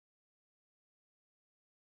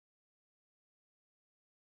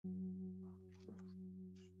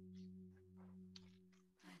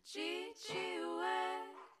Majijiwe,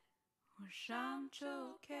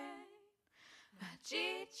 ushamchoke.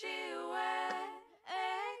 Majijiwe,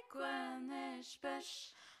 ekwaneshpesh,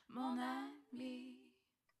 mon ami.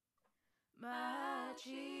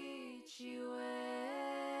 Majijiwe,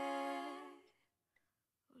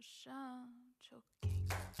 ushamchoke.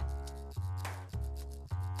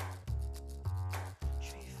 Je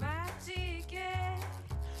suis fatigué,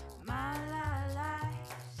 mal à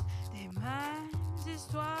l'aise, des mêmes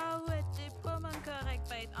histoires où t'es pas mon correct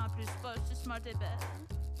bête, en plus pas si smart et belle.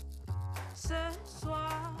 Ce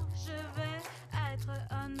soir, je vais être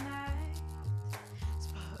honnête,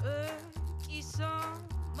 c'est pas eux qui sont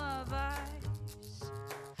mauvaises.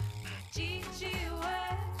 Gigi,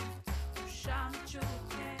 ouais, ou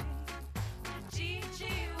chamchouke.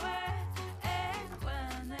 Gigi, ouais, et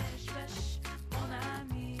when je mon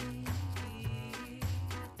ami.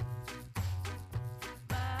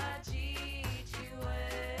 Gigi,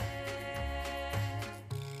 ouais,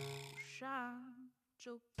 ou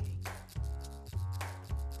chamchouke.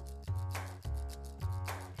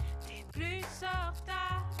 T'es plus en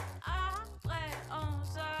retard après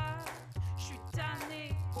 11 heures. J'suis tanné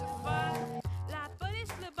de faire la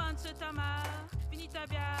police, le bande sur ta mère. Finis ta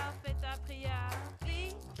bière, fais ta prière.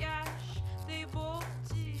 Puis cache tes beaux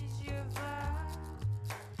petits yeux verts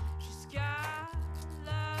jusqu'à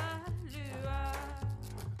la lueur.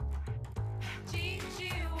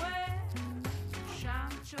 Gigi, ouais,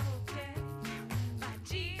 chamchoke.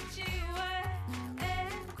 Gigi, ouais,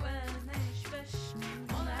 et kweneshpesh,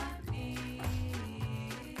 mon ami.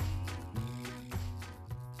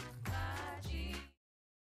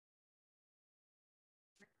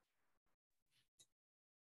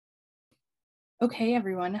 Okay,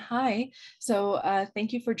 everyone. Hi. So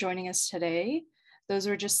thank you for joining us today. Those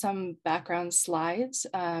were just some background slides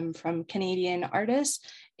from Canadian artists,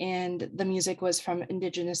 and the music was from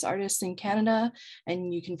Indigenous artists in Canada,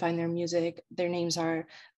 and you can find their music. Their names are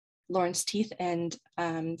Lawrence Teeth and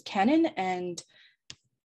Cannon, and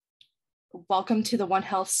welcome to the One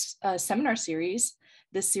Health seminar series.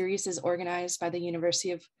 This series is organized by the University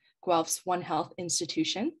of Guelph's One Health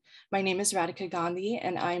Institution. My name is Radhika Gandhi,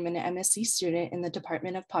 and I'm an MSc student in the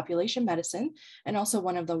Department of Population Medicine and also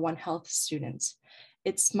one of the One Health students.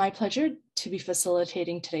 It's my pleasure to be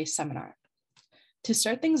facilitating today's seminar. To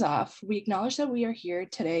start things off, we acknowledge that we are here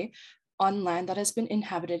today on land that has been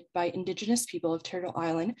inhabited by Indigenous people of Turtle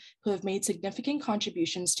Island who have made significant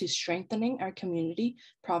contributions to strengthening our community,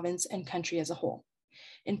 province, and country as a whole.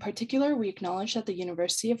 In particular, we acknowledge that the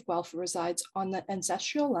University of Guelph resides on the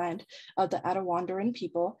ancestral land of the Attawandaron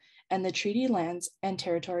people and the treaty lands and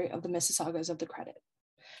territory of the Mississaugas of the Credit.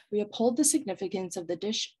 We uphold the significance of the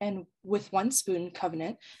dish and with one spoon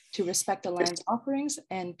covenant to respect the land's offerings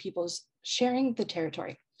and people's sharing the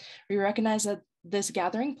territory. We recognize that this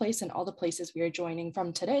gathering place and all the places we are joining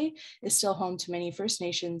from today is still home to many First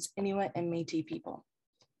Nations, Inuit, and Métis people.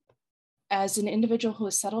 As an individual who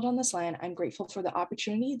has settled on this land, I'm grateful for the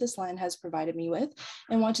opportunity this land has provided me with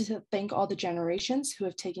and want to thank all the generations who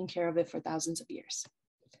have taken care of it for thousands of years.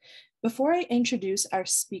 Before I introduce our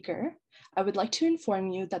speaker, I would like to inform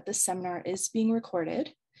you that this seminar is being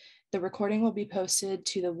recorded. The recording will be posted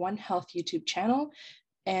to the One Health YouTube channel,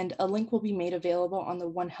 and a link will be made available on the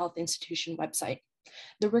One Health Institution website.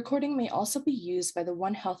 The recording may also be used by the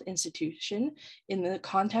One Health Institution in the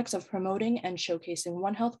context of promoting and showcasing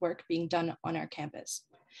One Health work being done on our campus.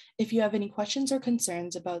 If you have any questions or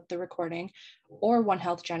concerns about the recording or One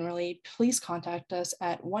Health generally, please contact us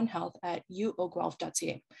at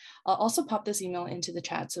onehealth@uoguelph.ca. I'll also pop this email into the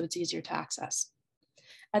chat so it's easier to access.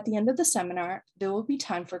 At the end of the seminar, there will be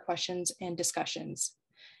time for questions and discussions.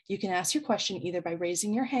 You can ask your question either by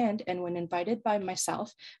raising your hand and when invited by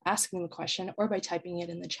myself, asking the question, or by typing it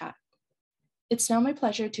in the chat. It's now my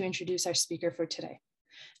pleasure to introduce our speaker for today.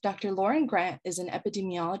 Dr. Lauren Grant is an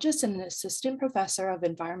epidemiologist and an assistant professor of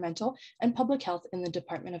environmental and public health in the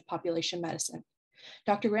Department of Population Medicine.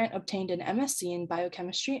 Dr. Grant obtained an MSc in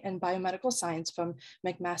biochemistry and biomedical science from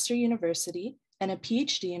McMaster University and a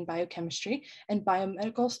PhD in biochemistry and an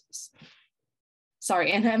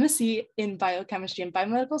MSc in biochemistry and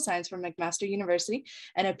biomedical science from McMaster University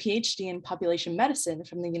and a PhD in population medicine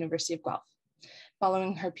from the University of Guelph.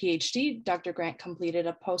 Following her PhD, Dr. Grant completed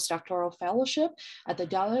a postdoctoral fellowship at the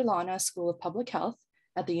Dalai Lama School of Public Health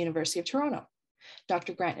at the University of Toronto.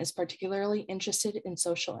 Dr. Grant is particularly interested in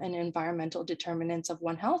social and environmental determinants of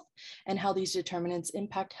One Health and how these determinants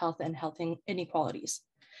impact health and health inequalities.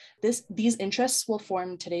 These interests will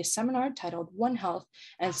form today's seminar titled One Health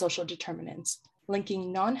and Social Determinants,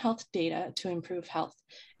 linking non-health data to improve health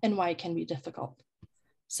and why it can be difficult.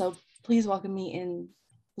 So please welcome me in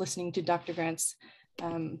listening to Dr. Grant's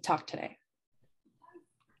talk today.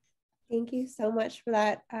 Thank you so much for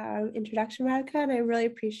that introduction, Radhika, and I really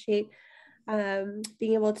appreciate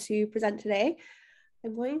being able to present today.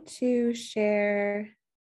 I'm going to share,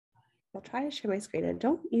 I'll try to share my screen. I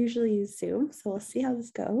don't usually use Zoom, so we'll see how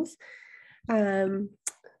this goes. I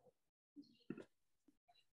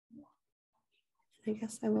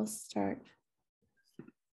guess I will start the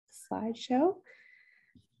slideshow.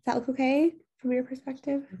 Does that look okay from your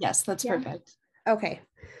perspective? Yes, that's perfect. Okay.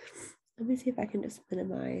 Let me see if I can just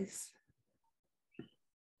minimize.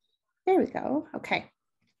 There we go. Okay.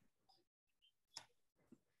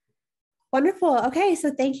 Wonderful. Okay,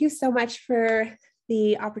 so thank you so much for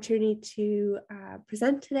the opportunity to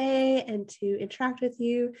present today and to interact with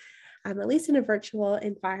you, at least in a virtual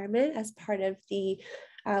environment as part of the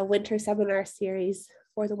winter seminar series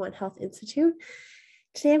for the One Health Institute.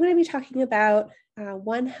 Today I'm going to be talking about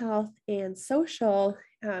One Health and social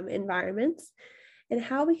environments and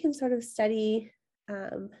how we can sort of study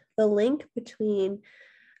the link between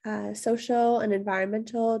social and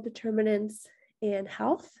environmental determinants and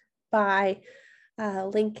health by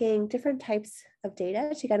linking different types of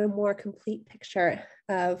data to get a more complete picture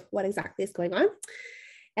of what exactly is going on.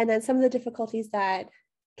 And then some of the difficulties that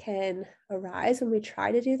can arise when we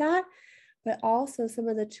try to do that, but also some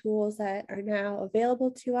of the tools that are now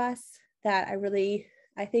available to us that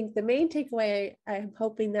I think the main takeaway I'm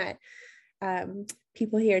hoping that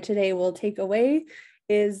people here today will take away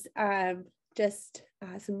is just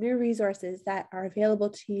some new resources that are available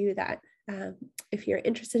to you that if you're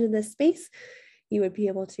interested in this space, you would be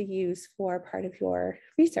able to use for part of your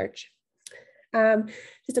research.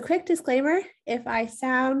 Just a quick disclaimer, if I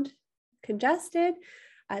sound congested,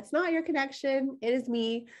 it's not your connection, it is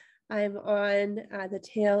me. I'm on the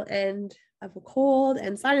tail end of a cold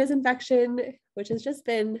and sinus infection, which has just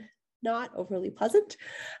been not overly pleasant.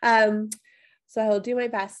 So I'll do my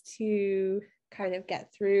best to kind of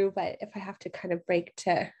get through, but if I have to kind of break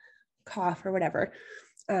to cough or whatever,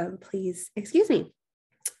 please excuse me.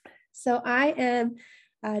 So I am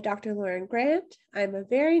Dr. Lauren Grant. I'm a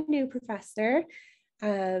very new professor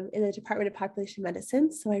in the Department of Population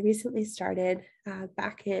Medicine. So I recently started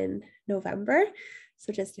back in November,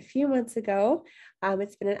 so just a few months ago.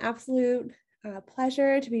 It's been an absolute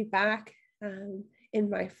pleasure to be back in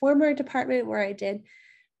my former department where I did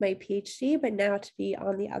my PhD, but now to be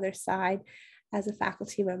on the other side as a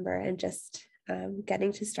faculty member and just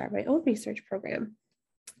getting to start my own research program.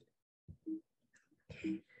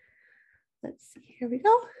 Okay, let's see, here we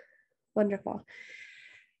go. Wonderful.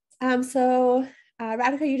 So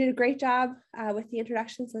Radhika, you did a great job with the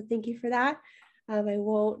introduction, so thank you for that. I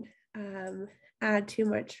won't add too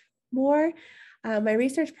much more. My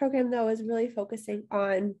research program, though, is really focusing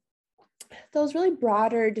on those really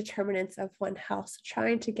broader determinants of One Health, so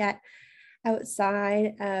trying to get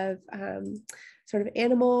outside of sort of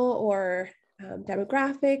animal or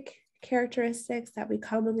demographic characteristics that we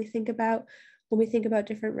commonly think about when we think about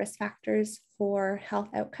different risk factors for health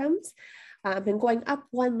outcomes, and going up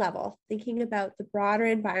one level, thinking about the broader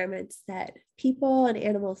environments that people and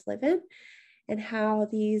animals live in and how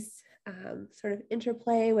these sort of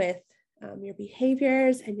interplay with your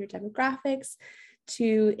behaviors and your demographics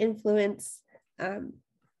to influence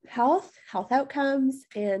health outcomes,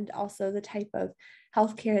 and also the type of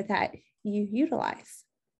healthcare that you utilize.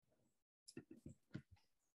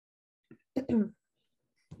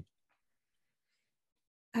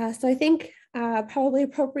 So I think probably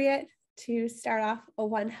appropriate to start off a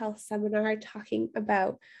One Health seminar talking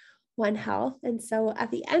about One Health. And so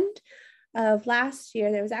at the end of last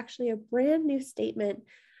year, there was actually a brand new statement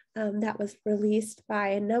that was released by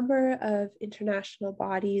a number of international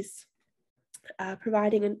bodies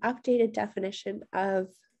providing an updated definition of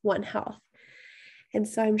One Health. And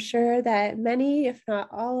so I'm sure that many, if not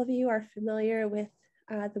all of you, are familiar with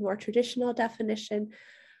the more traditional definition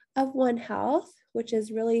of One Health, which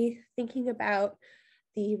is really thinking about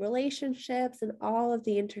the relationships and all of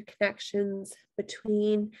the interconnections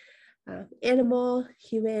between animal,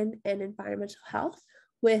 human, and environmental health,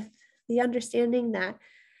 with the understanding that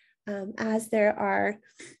as there are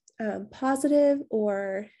positive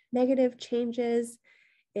or negative changes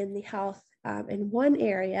in the health in one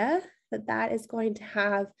area, that is going to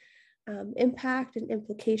have impact and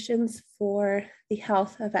implications for the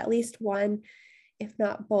health of at least one, if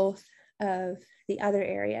not both, of the other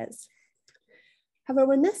areas. However,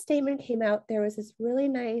 when this statement came out, there was this really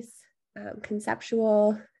nice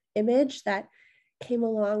conceptual image that came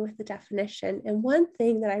along with the definition. And one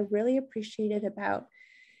thing that I really appreciated about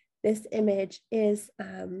this image is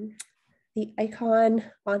the icon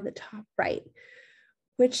on the top right,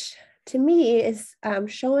 which to me is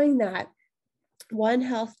showing that One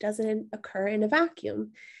Health doesn't occur in a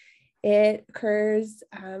vacuum. It occurs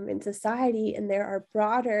in society, and there are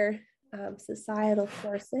broader societal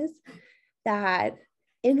forces that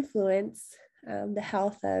influence the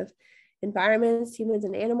health of environments, humans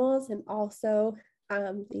and animals, and also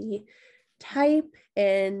the type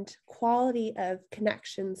and quality of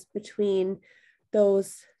connections between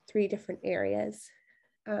those three different areas.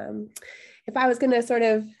 If I was going to sort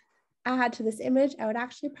of add to this image, I would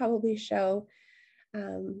actually probably show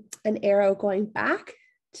an arrow going back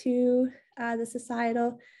to the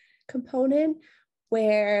societal component,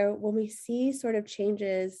 where when we see sort of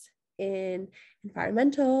changes in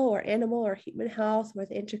environmental or animal or human health, or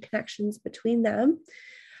the interconnections between them,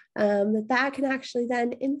 that can actually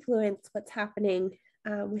then influence what's happening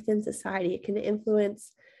within society. It can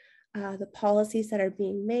influence the policies that are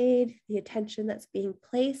being made, the attention that's being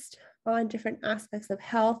placed on different aspects of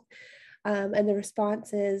health, and the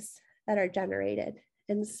responses that are generated.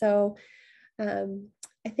 And so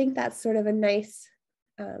I think that's sort of a nice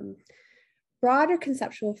broader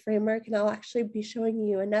conceptual framework, and I'll actually be showing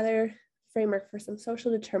you another framework for some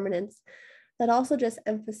social determinants that also just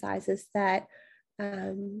emphasizes that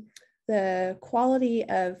the quality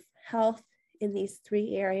of health in these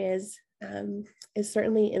three areas is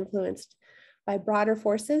certainly influenced by broader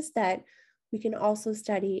forces that we can also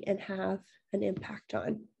study and have an impact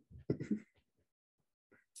on.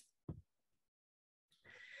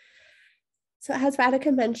 So as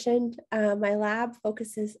Radhika mentioned, my lab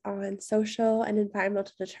focuses on social and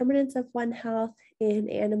environmental determinants of One Health in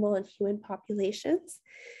animal and human populations.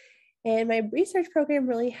 And my research program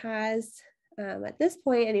really has, at this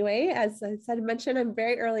point anyway, as I mentioned, I'm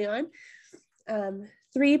very early on,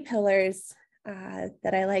 three pillars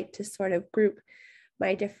that I like to sort of group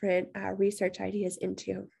my different research ideas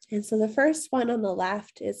into. And so the first one on the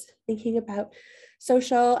left is thinking about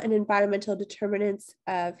social and environmental determinants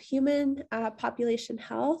of human population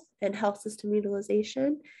health and health system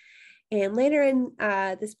utilization. And later in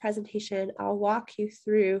this presentation, I'll walk you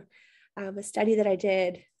through a study that I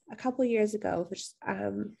did a couple years ago, which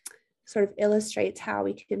sort of illustrates how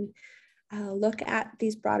we can look at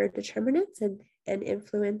these broader determinants and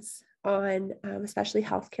influence on especially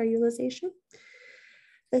healthcare utilization.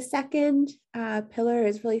 The second pillar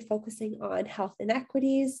is really focusing on health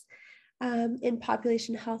inequities in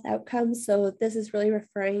population health outcomes. So this is really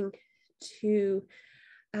referring to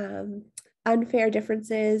unfair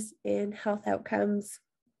differences in health outcomes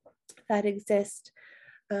that exist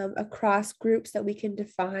across groups that we can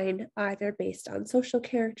define either based on social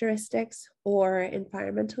characteristics or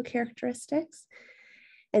environmental characteristics.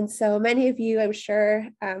 And so many of you, I'm sure,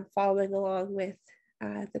 following along with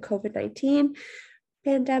the COVID-19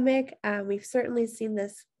 pandemic, we've certainly seen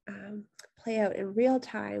this play out in real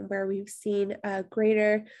time, where we've seen a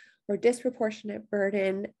greater or disproportionate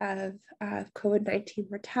burden of COVID-19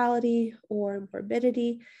 mortality or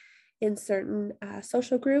morbidity in certain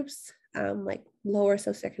social groups, like lower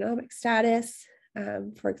socioeconomic status,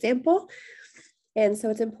 for example. And so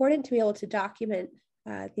it's important to be able to document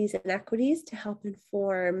these inequities to help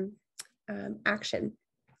inform action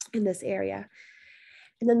in this area.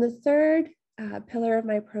 And then the third pillar of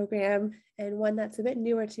my program, and one that's a bit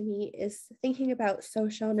newer to me, is thinking about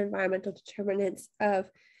social and environmental determinants of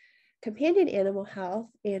companion animal health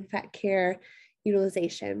and vet care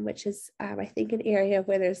utilization, which is, I think, an area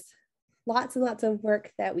where there's lots and lots of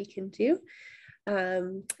work that we can do.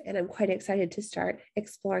 And I'm quite excited to start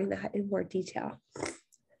exploring that in more detail.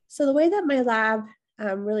 So the way that my lab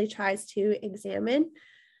really tries to examine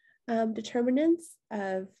determinants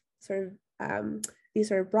of these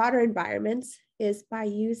sort of broader environments is by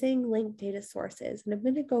using linked data sources. And I'm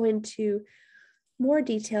going to go into more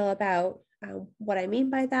detail about what I mean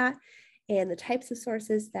by that and the types of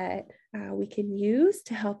sources that we can use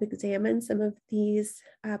to help examine some of these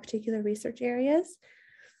particular research areas.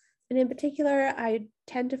 And in particular, I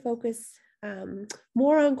tend to focus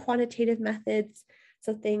more on quantitative methods.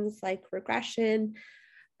 So things like regression,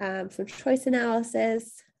 some choice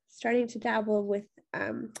analysis, starting to dabble with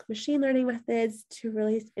machine learning methods to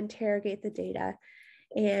really interrogate the data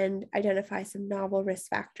and identify some novel risk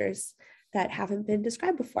factors that haven't been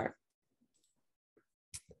described before.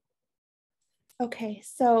 Okay,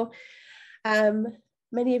 so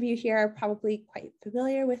many of you here are probably quite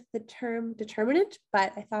familiar with the term determinant,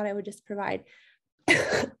 but I thought I would just provide,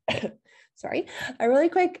 sorry, a really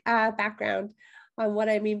quick background on what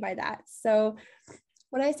I mean by that. So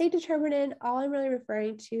when I say determinant, all I'm really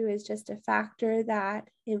referring to is just a factor that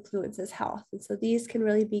influences health. And so these can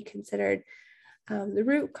really be considered the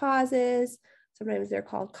root causes. Sometimes they're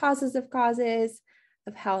called causes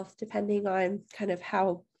of health, depending on kind of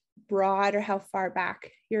how broad or how far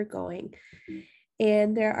back you're going.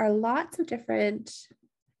 And there are lots of different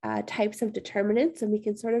types of determinants, and we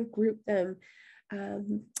can sort of group them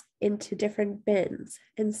into different bins.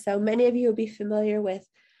 And so many of you will be familiar with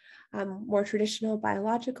more traditional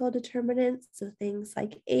biological determinants, so things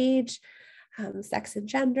like age, sex and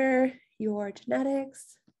gender, your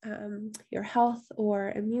genetics, your health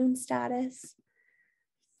or immune status.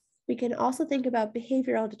 We can also think about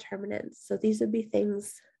behavioral determinants. So these would be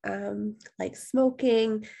things like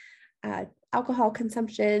smoking, alcohol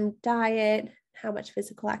consumption, diet, how much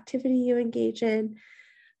physical activity you engage in,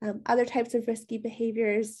 other types of risky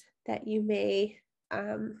behaviors that you may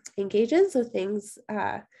engage in. So things,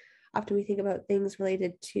 often we think about things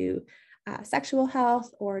related to sexual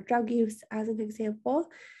health or drug use as an example.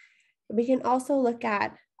 We can also look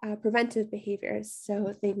at preventive behaviors.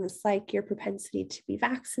 So things like your propensity to be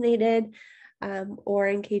vaccinated or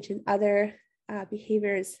engage in other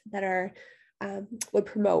behaviors that are would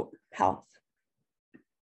promote health.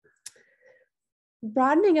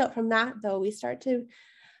 Broadening out from that, though, we start to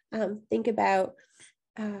think about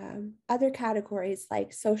other categories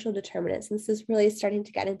like social determinants. And this is really starting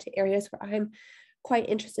to get into areas where I'm quite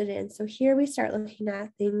interested in. So here we start looking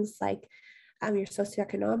at things like your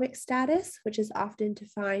socioeconomic status, which is often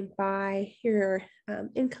defined by your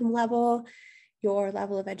income level, your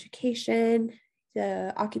level of education,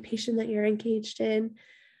 the occupation that you're engaged in.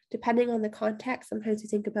 Depending on the context, sometimes we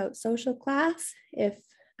think about social class if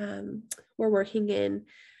we're working in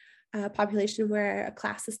a population where a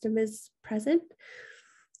class system is present.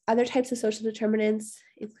 Other types of social determinants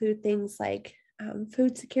include things like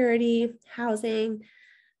food security, housing,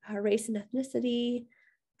 race and ethnicity,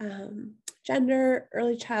 gender,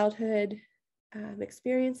 early childhood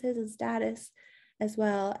experiences and status, as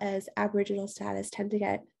well as Aboriginal status tend to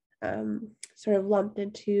get sort of lumped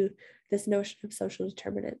into this notion of social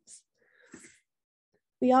determinants.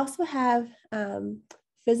 We also have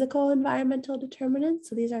physical environmental determinants.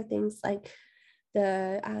 So these are things like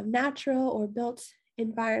the natural or built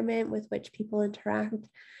environment with which people interact,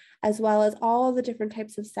 as well as all the different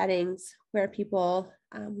types of settings where people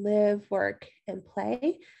live, work, and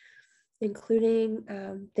play,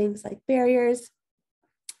 including things like barriers,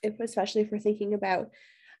 especially if we're thinking about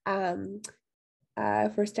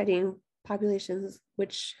if we're studying populations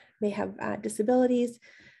which may have disabilities.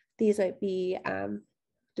 These might be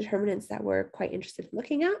determinants that we're quite interested in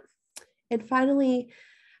looking at. And finally,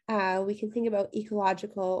 we can think about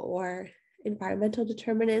ecological or environmental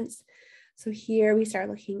determinants. So here we start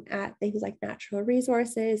looking at things like natural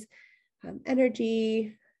resources,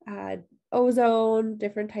 energy, ozone,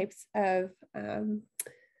 different types of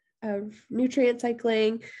nutrient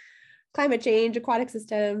cycling, climate change, aquatic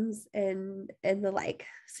systems, and the like.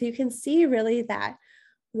 So you can see really that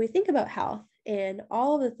when we think about health and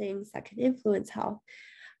all of the things that can influence health,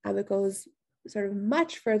 it goes sort of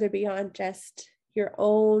much further beyond just your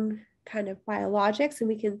own kind of biologics, and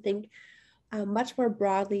we can think much more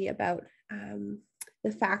broadly about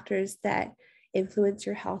the factors that influence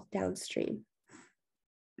your health downstream.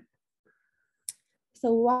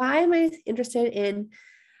 So why am I interested in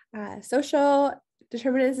social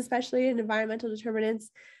determinants, especially in environmental determinants?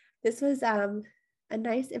 This was a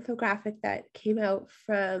nice infographic that came out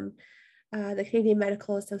from the Canadian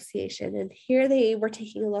Medical Association. And here they were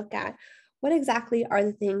taking a look at what exactly are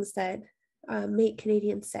the things that make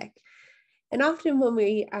Canadians sick. And often when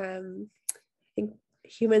we think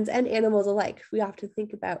humans and animals alike, we often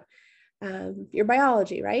think about your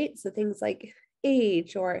biology, right? So things like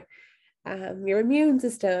age or your immune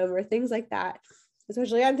system or things like that.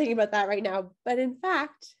 Especially I'm thinking about that right now. But in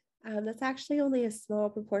fact, that's actually only a small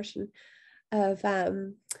proportion of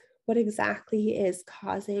what exactly is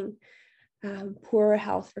causing poorer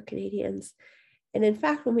health for Canadians. And in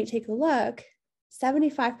fact, when we take a look,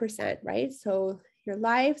 75%, right? So your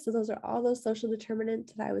life, so those are all those social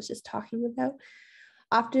determinants that I was just talking about.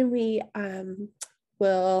 Often we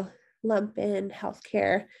will lump in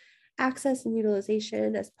healthcare access and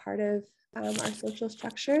utilization as part of our social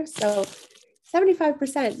structure. So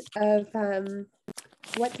 75% of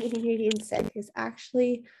what's making Canadians sick is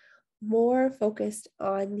actually more focused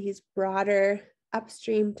on these broader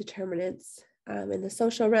upstream determinants in the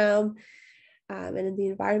social realm and in the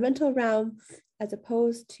environmental realm, as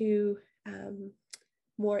opposed to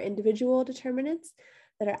more individual determinants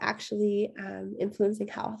that are actually influencing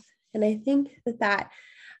health. And I think that that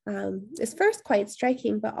is first quite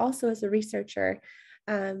striking, but also as a researcher,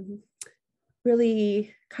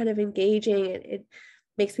 really kind of engaging. It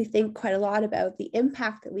makes me think quite a lot about the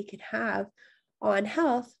impact that we can have on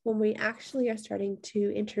health when we actually are starting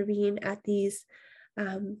to intervene at these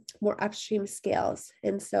more upstream scales.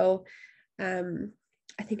 And so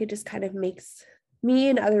I think it just kind of makes me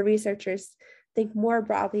and other researchers think more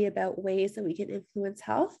broadly about ways that we can influence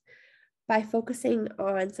health by focusing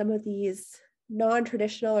on some of these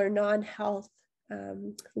non-traditional or non-health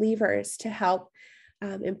levers to help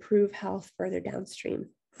improve health further downstream.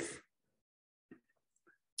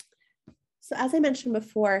 So as I mentioned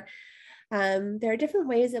before, there are different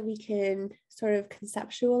ways that we can sort of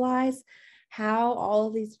conceptualize how all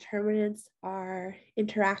of these determinants are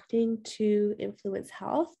interacting to influence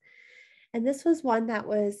health. And this was one that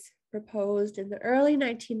was proposed in the early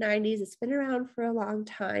 1990s. It's been around for a long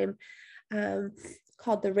time,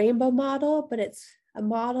 called the rainbow model, but it's a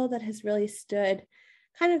model that has really stood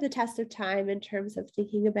kind of the test of time in terms of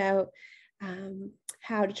thinking about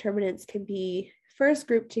how determinants can be first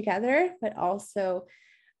grouped together, but also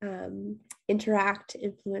interact to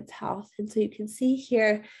influence health. And so you can see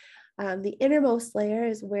here, the innermost layer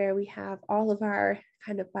is where we have all of our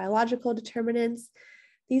kind of biological determinants.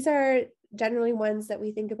 These are generally ones that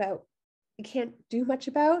we think about, we can't do much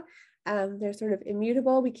about. They're sort of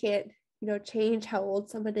immutable. We can't, change how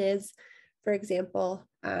old someone is, for example.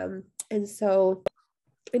 And so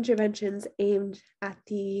interventions aimed at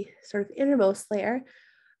the sort of innermost layer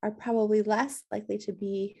are probably less likely to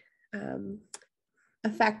be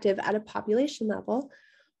effective at a population level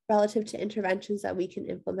relative to interventions that we can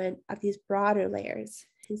implement at these broader layers.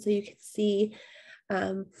 And so you can see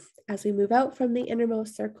as we move out from the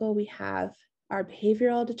innermost circle, we have our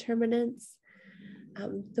behavioral determinants.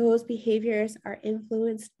 Those behaviors are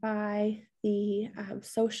influenced by the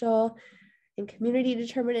social and community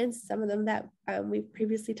determinants, some of them that we've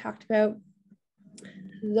previously talked about.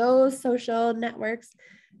 Those social networks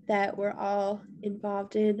that we're all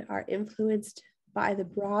involved in are influenced by the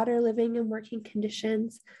broader living and working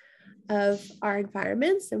conditions of our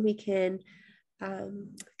environments, and we can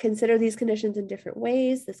consider these conditions in different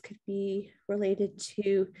ways. This could be related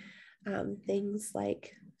to things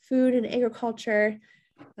like food and agriculture,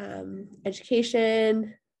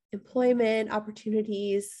 education, employment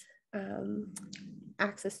opportunities,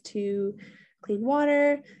 access to clean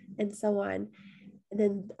water, and so on. And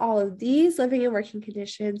then all of these living and working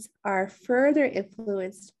conditions are further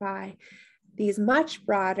influenced by these much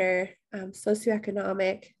broader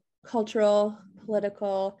socioeconomic, cultural,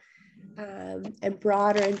 political, and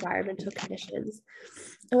broader environmental conditions.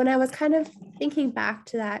 And when I was kind of thinking back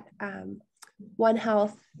to that One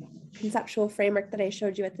Health conceptual framework that I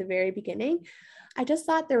showed you at the very beginning, I just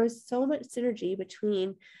thought there was so much synergy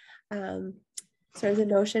between sort of the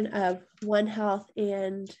notion of One Health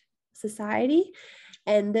and society,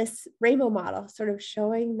 and this rainbow model sort of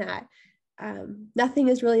showing that nothing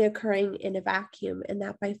is really occurring in a vacuum, and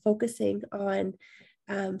that by focusing on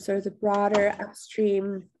sort of the broader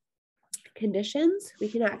upstream conditions, we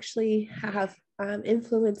can actually have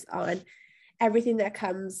influence on everything that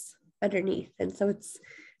comes underneath. And so it's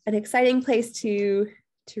an exciting place to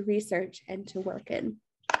research and to work in.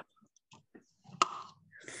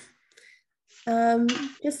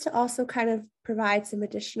 Just to also kind of provide some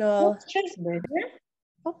additional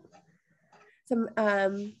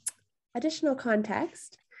additional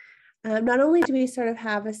context. Not only do we sort of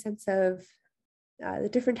have a sense of the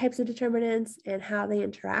different types of determinants and how they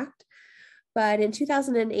interact, but in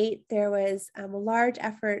 2008, there was a large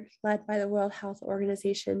effort led by the World Health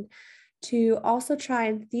Organization to also try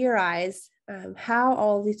and theorize how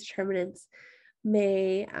all of these determinants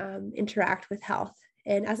may interact with health.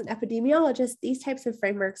 And as an epidemiologist, these types of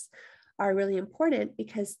frameworks are really important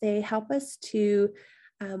because they help us to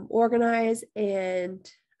organize and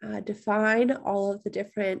define all of the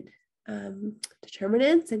different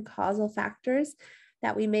determinants and causal factors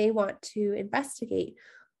that we may want to investigate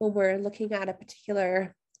when we're looking at a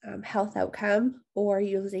particular health outcome or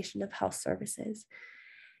utilization of health services.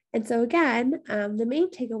 And so again, the main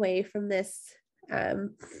takeaway from this,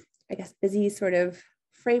 I guess, busy sort of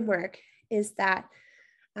framework is that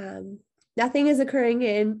nothing is occurring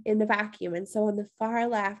in the vacuum. And so on the far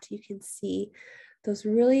left, you can see those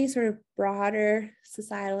really sort of broader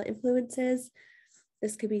societal influences.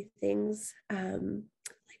 This could be things like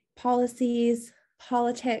policies,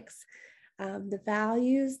 politics, the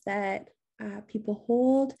values that people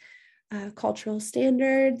hold, cultural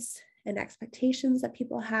standards and expectations that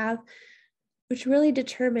people have, which really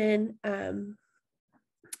determine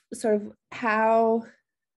sort of how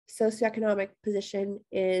socioeconomic position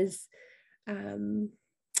is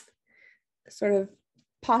sort of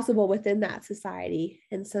possible within that society.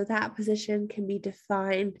 And so that position can be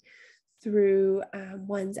defined through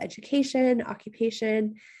one's education,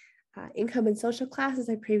 occupation, income, and social class, as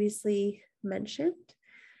I previously mentioned.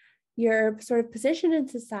 Your sort of position in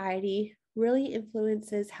society really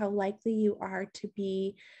influences how likely you are to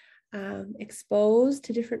be exposed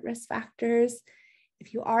to different risk factors.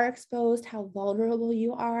 If you are exposed, how vulnerable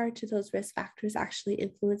you are to those risk factors actually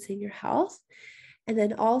influencing your health. And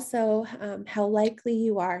then also how likely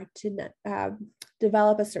you are to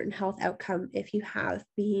develop a certain health outcome if you have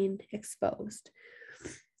been exposed.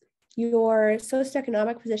 Your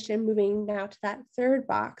socioeconomic position, moving now to that third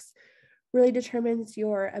box, really determines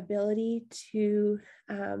your ability to,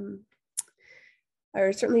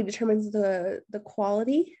 or certainly determines the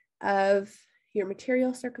quality of your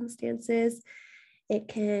material circumstances. It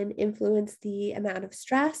can influence the amount of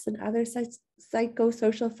stress and other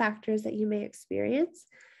psychosocial factors that you may experience,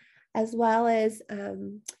 as well as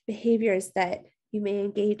behaviors that you may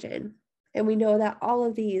engage in. And we know that all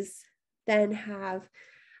of these then have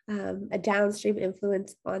a downstream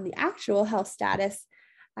influence on the actual health status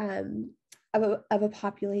of a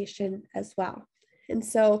population as well. And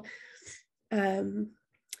so I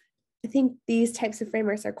think these types of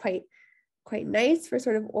frameworks are quite nice for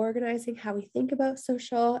sort of organizing how we think about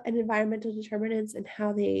social and environmental determinants and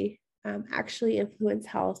how they actually influence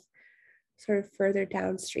health sort of further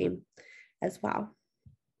downstream as well.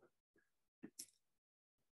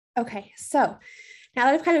 Okay, so now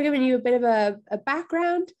that I've kind of given you a bit of a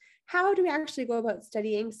background, how do we actually go about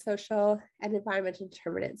studying social and environmental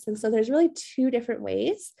determinants? And so there's really two different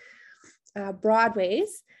ways, broad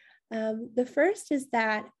ways. The first is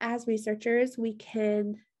that as researchers, we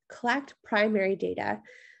can collect primary data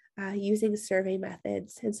using survey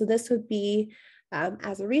methods. And so this would be,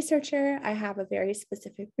 as a researcher, I have a very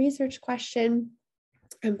specific research question.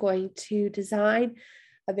 I'm going to design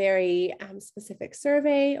a very specific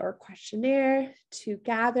survey or questionnaire to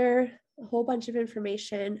gather a whole bunch of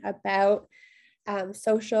information about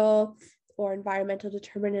social or environmental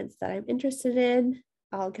determinants that I'm interested in.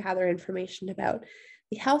 I'll gather information about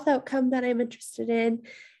the health outcome that I'm interested in,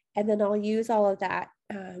 and then I'll use all of that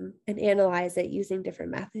and analyze it using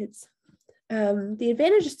different methods. The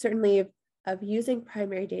advantage certainly of using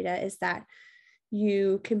primary data is that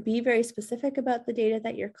you can be very specific about the data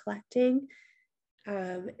that you're collecting,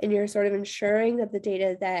 and you're sort of ensuring that the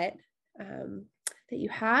data that you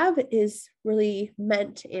have is really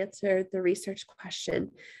meant to answer the research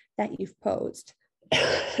question that you've posed.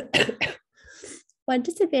 One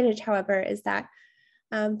disadvantage, however, is that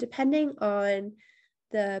depending on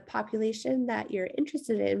the population that you're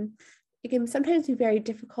interested in, it can sometimes be very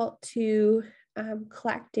difficult to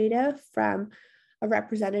collect data from a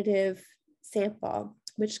representative sample,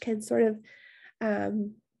 which can sort of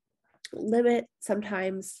limit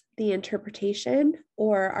sometimes the interpretation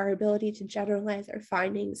or our ability to generalize our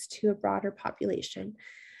findings to a broader population.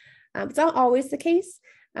 It's not always the case.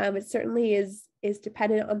 It certainly is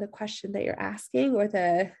dependent on the question that you're asking or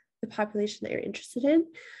the population that you're interested in.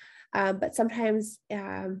 But sometimes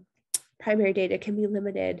primary data can be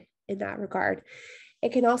limited in that regard.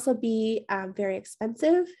 It can also be very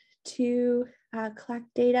expensive to collect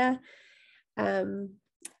data and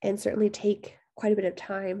certainly take quite a bit of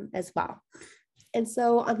time as well. And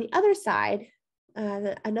so on the other side,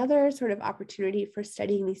 another sort of opportunity for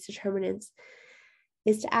studying these determinants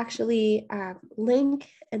is to actually link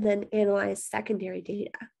and then analyze secondary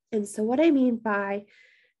data. And so what I mean by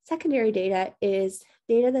secondary data is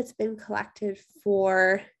data that's been collected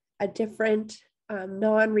for a different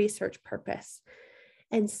non-research purpose.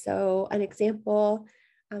 And so an example,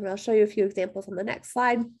 I'll show you a few examples on the next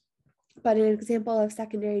slide, but an example of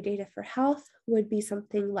secondary data for health would be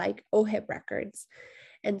something like OHIP records.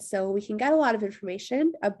 And so we can get a lot of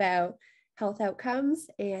information about health outcomes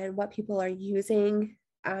and what people are using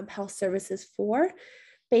health services for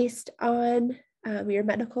based on your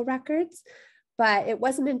medical records, but it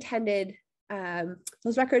wasn't intended,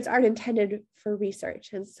 those records aren't intended for research.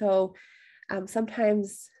 And so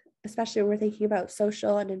sometimes, especially when we're thinking about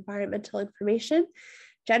social and environmental information,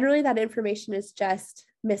 generally that information is just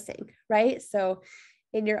missing, right? So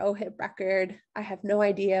in your OHIP record, I have no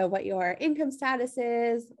idea what your income status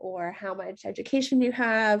is or how much education you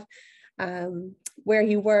have, where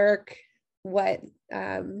you work, what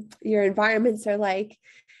your environments are like.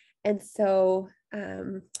 And so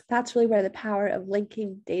that's really where the power of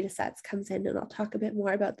linking data sets comes in. And I'll talk a bit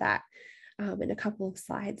more about that in a couple of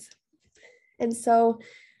slides. And so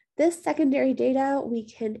this secondary data, we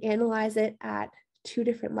can analyze it at two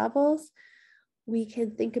different levels. We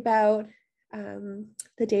can think about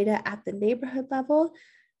the data at the neighborhood level.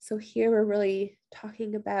 So here we're really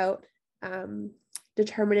talking about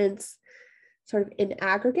determinants sort of in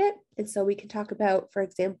aggregate. And so we can talk about, for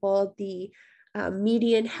example, the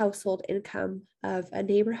median household income of a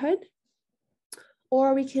neighborhood,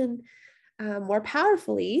 or we can more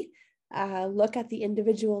powerfully look at the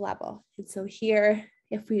individual level. And so here,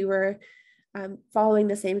 if we were following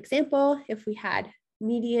the same example, if we had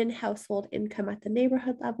median household income at the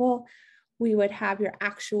neighborhood level, we would have your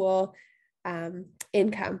actual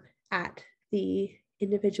income at the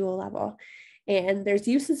individual level. And there's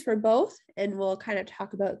uses for both, and we'll kind of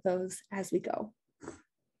talk about those as we go.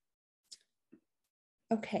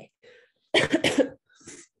 Okay.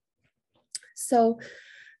 So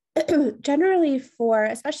generally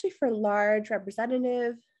especially for large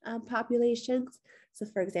representative populations, so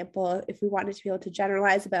for example, if we wanted to be able to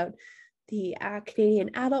generalize about the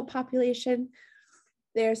Canadian adult population,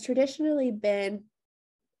 there's traditionally been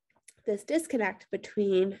this disconnect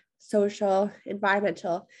between social,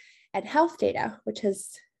 environmental, and health data, which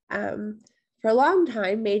has for a long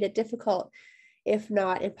time made it difficult, if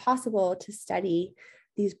not impossible, to study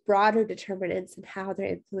these broader determinants and how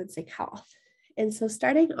they're influencing health. And so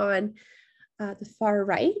starting on the far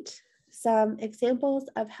right, some examples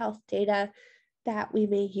of health data that we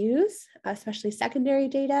may use, especially secondary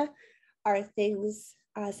data, are things,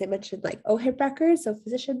 as I mentioned, like OHIP records, so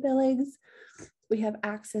physician billings. We have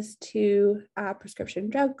access to prescription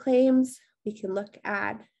drug claims. We can look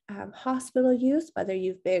at hospital use, whether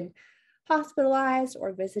you've been hospitalized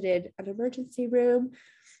or visited an emergency room.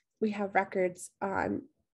 We have records on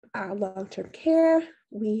long-term care.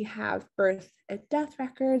 We have birth and death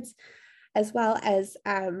records, as well as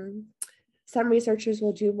some researchers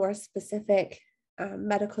will do more specific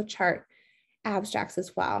medical chart abstracts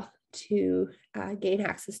as well to gain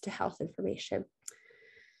access to health information.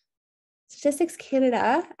 Statistics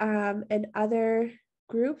Canada and other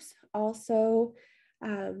groups also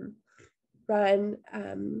run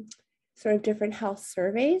sort of different health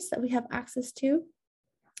surveys that we have access to.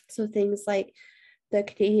 So things like the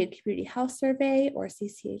Canadian Community Health Survey, or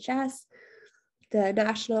CCHS, the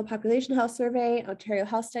National Population Health Survey, Ontario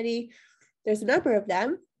Health Study. There's a number of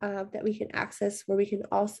them that we can access, where we can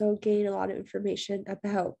also gain a lot of information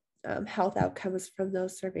about health outcomes from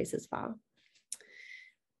those surveys as well.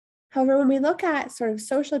 However, when we look at sort of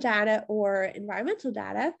social data or environmental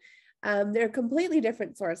data, they're completely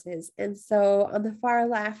different sources. And so on the far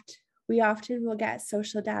left, we often will get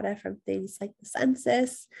social data from things like the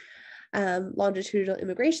census, longitudinal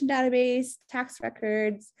immigration database, tax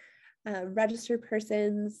records, registered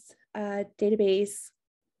persons database,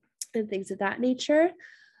 and things of that nature.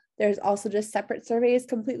 There's also just separate surveys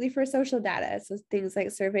completely for social data. So things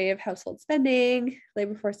like survey of household spending,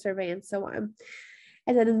 labor force survey, and so on.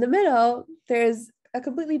 And then in the middle, there's a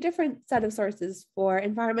completely different set of sources for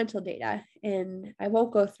environmental data. And I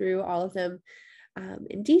won't go through all of them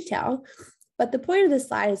in detail, but the point of this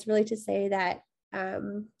slide is really to say that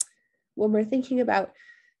when we're thinking about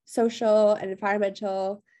social and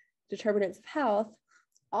environmental determinants of health,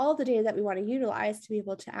 all of the data that we want to utilize to be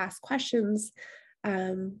able to ask questions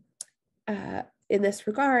in this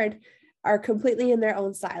regard are completely in their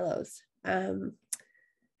own silos.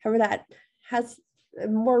 However, that has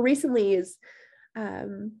more recently is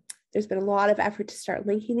there's been a lot of effort to start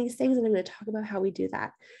linking these things, and I'm going to talk about how we do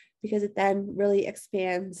that, because it then really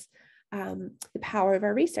expands the power of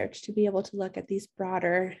our research to be able to look at these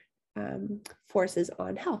broader forces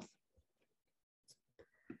on health.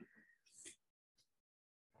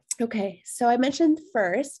 Okay, so I mentioned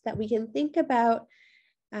first that we can think about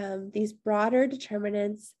these broader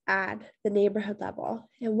determinants at the neighborhood level.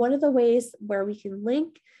 And one of the ways where we can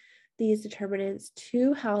link these determinants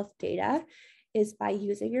to health data is by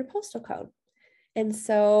using your postal code. And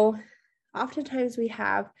so oftentimes we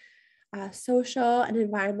have social and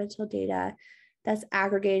environmental data that's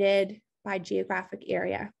aggregated by geographic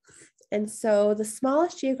area. And so the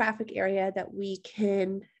smallest geographic area that we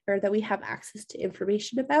can, or that we have access to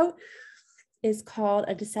information about, is called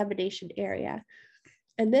a dissemination area.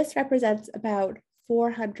 And this represents about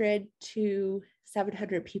 400 to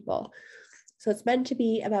 700 people. So it's meant to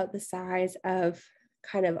be about the size of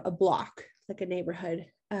kind of a block, like a neighborhood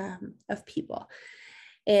of people.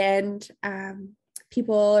 And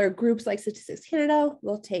people or groups like Statistics Canada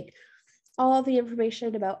will take all of the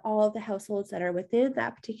information about all of the households that are within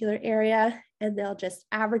that particular area, and they'll just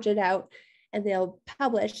average it out, and they'll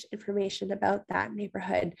publish information about that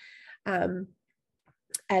neighborhood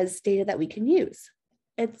as data that we can use.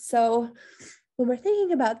 And so when we're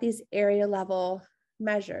thinking about these area level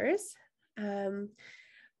measures,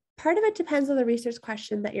 part of it depends on the research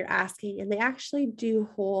question that you're asking, and they actually do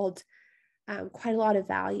hold quite a lot of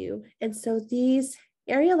value. And so these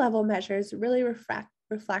area level measures really reflect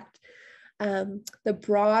the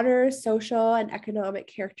broader social and economic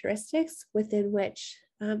characteristics within which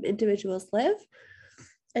individuals live.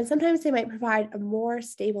 And sometimes they might provide a more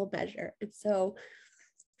stable measure. And so,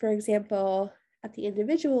 for example, at the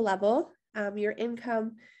individual level, your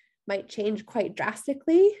income might change quite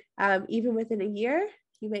drastically. Even within a year,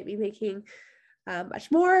 you might be making much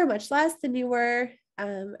more, much less than you were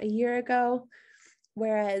a year ago.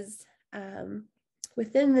 Whereas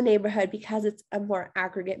within the neighborhood, because it's a more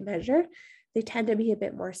aggregate measure, they tend to be a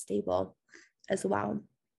bit more stable as well.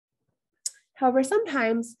 However,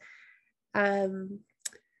 sometimes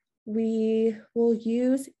we will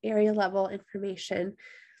use area level information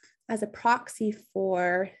as a proxy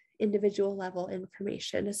for individual level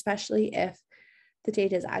information, especially if the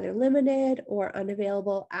data is either limited or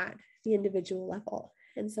unavailable at the individual level.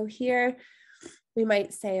 And so here we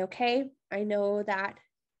might say, okay, I know that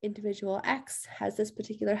individual X has this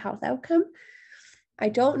particular health outcome. I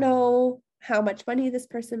don't know how much money this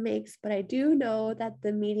person makes, but I do know that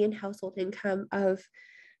the median household income of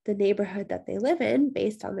the neighborhood that they live in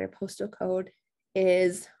based on their postal code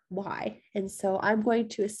is Y. And so I'm going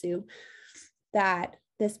to assume that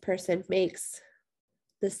this person makes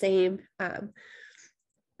the same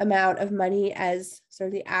amount of money as sort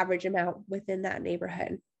of the average amount within that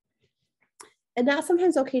neighborhood. And that's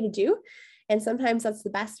sometimes okay to do. And sometimes that's the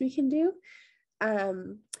best we can do.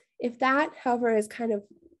 If that, however, is kind of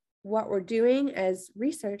what we're doing as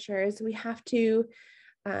researchers, we have to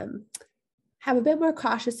have a bit more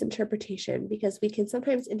cautious interpretation, because we can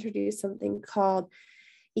sometimes introduce something called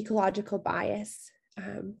ecological bias.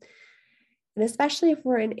 And especially if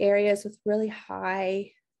we're in areas with really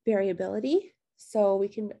high variability. So we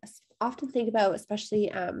can often think about,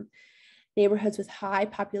 especially neighborhoods with high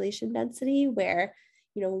population density, where,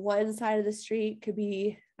 you know, one side of the street could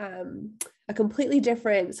be a completely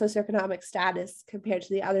different socioeconomic status compared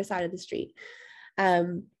to the other side of the street.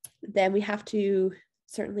 Then we have to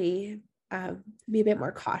certainly be a bit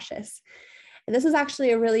more cautious. And this is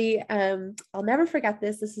actually a really, I'll never forget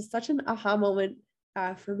this. This is such an aha moment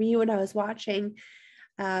for me when I was watching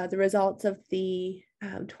the results of the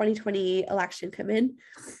 2020 election come in.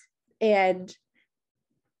 And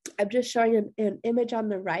I'm just showing an image on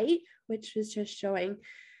the right, which is just showing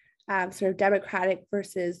sort of Democratic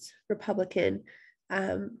versus Republican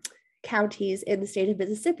counties in the state of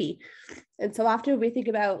Mississippi. And so often we think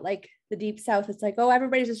about like the Deep South, it's like, oh,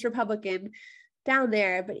 everybody's just Republican down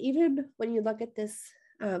there. But even when you look at this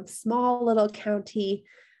small little county,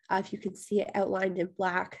 if you can see it outlined in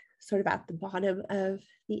black, sort of at the bottom of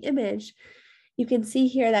the image, you can see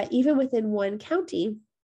here that even within one county,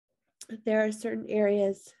 there are certain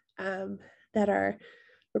areas that are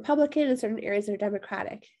Republican and certain areas that are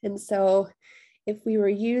Democratic. And so if we were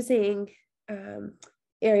using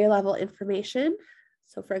area level information,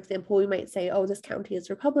 so for example, we might say, oh, this county is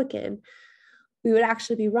Republican, we would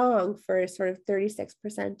actually be wrong for sort of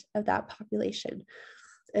 36% of that population.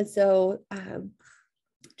 And so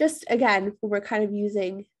just again, when we're kind of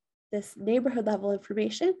using this neighborhood level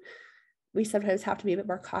information, we sometimes have to be a bit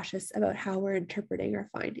more cautious about how we're interpreting our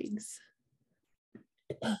findings.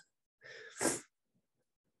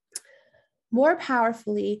 More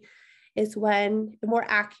powerfully is when, more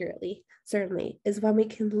accurately, certainly, is when we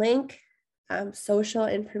can link social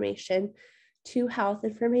information to health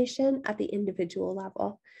information at the individual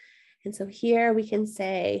level. And so here we can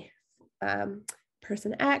say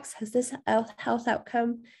person X has this health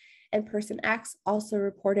outcome, and person X also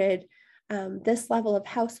reported this level of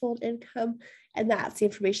household income, and that's the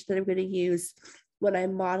information that I'm going to use when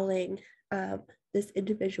I'm modeling this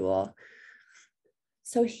individual.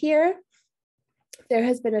 So here, there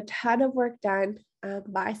has been a ton of work done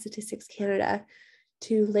by Statistics Canada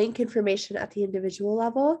to link information at the individual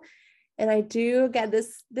level. And I do, again,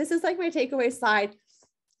 this is like my takeaway slide.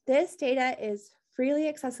 This data is freely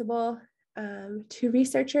accessible to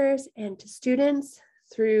researchers and to students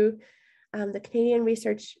through the Canadian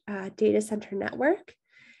Research Data Center Network.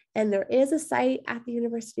 And there is a site at the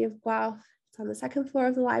University of Guelph. It's on the second floor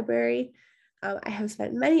of the library. I have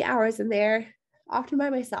spent many hours in there, often by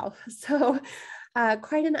myself. So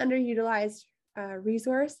quite an underutilized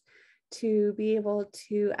resource to be able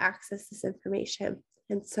to access this information.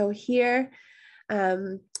 And so here,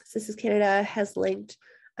 Statistics Canada has linked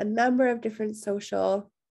a number of different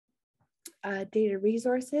social data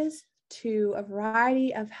resources to a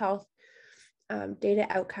variety of health data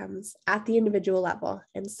outcomes at the individual level.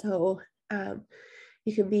 And so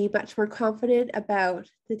you can be much more confident about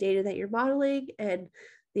the data that you're modeling and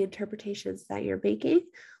the interpretations that you're making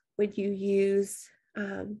when you use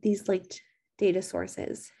these linked data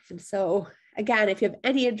sources. And so again, if you have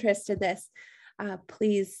any interest in this,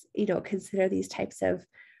 please, consider these types of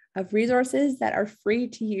resources that are free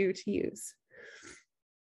to you to use.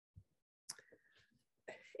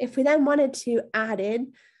 if we then wanted to add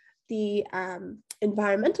in the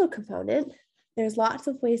environmental component, there's lots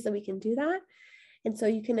of ways that we can do that. And so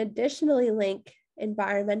you can additionally link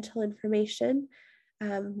environmental information,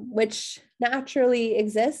 which naturally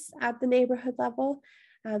exists at the neighborhood level,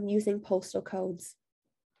 using postal codes.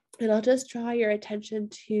 And I'll just draw your attention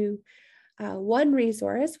to one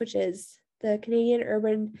resource, which is the Canadian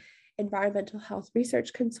Urban Environmental Health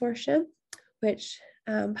Research Consortium, which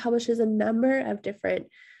publishes a number of different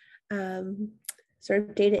sort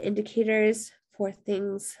of data indicators for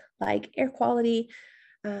things like air quality,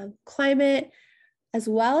 climate, as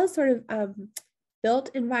well as sort of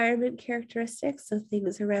built environment characteristics. So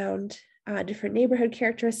things around different neighborhood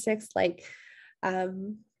characteristics like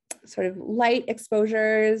sort of light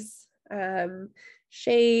exposures,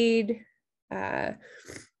 shade,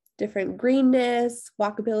 different greenness,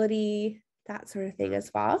 walkability, that sort of thing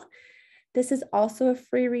as well. This is also a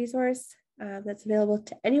free resource that's available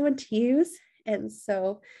to anyone to use. And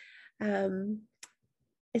so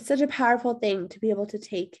it's such a powerful thing to be able to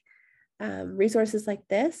take resources like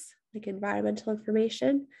this, like environmental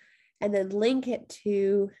information, and then link it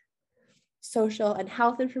to social and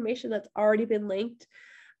health information that's already been linked.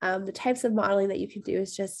 The types of modeling that you can do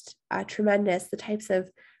is just tremendous. The types of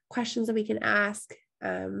questions that we can ask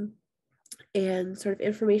and sort of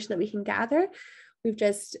information that we can gather. We've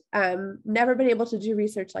just never been able to do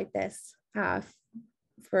research like this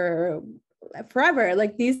for forever.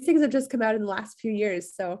 Like these things have just come out in the last few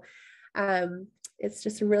years. So it's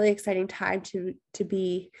just a really exciting time to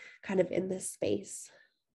be kind of in this space.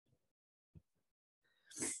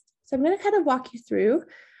 So I'm going to kind of walk you through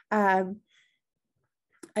an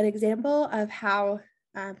example of how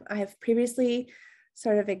I have previously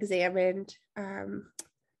sort of examined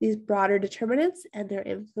these broader determinants and their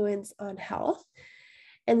influence on health.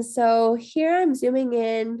 And so here I'm zooming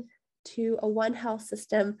in to a One Health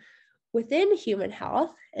system within human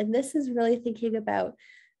health. And this is really thinking about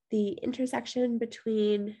the intersection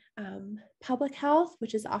between public health,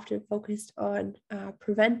 which is often focused on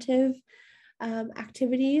preventive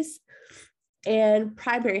activities, and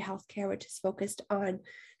primary healthcare, which is focused on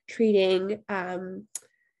treating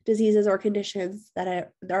diseases or conditions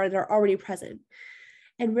that are already present.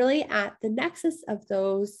 And really at the nexus of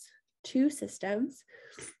those two systems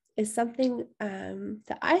is something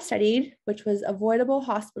that I studied, which was avoidable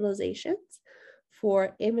hospitalizations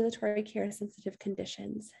for ambulatory care sensitive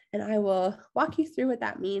conditions. And I will walk you through what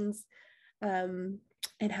that means and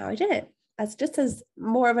how I did it as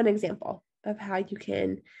more of an example of how you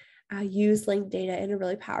can use linked data in a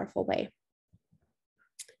really powerful way.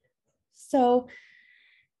 So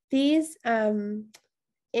these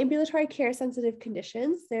ambulatory care sensitive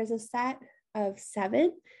conditions, there's a set of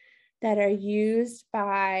 7 that are used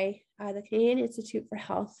by the Canadian Institute for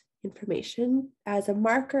Health Information as a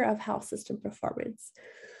marker of health system performance.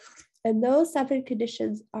 And those 7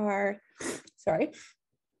 conditions are,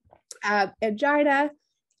 angina,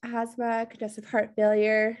 asthma, congestive heart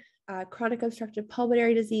failure, chronic obstructive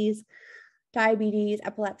pulmonary disease, diabetes,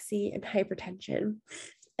 epilepsy, and hypertension.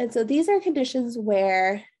 And so these are conditions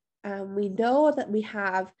where we know that we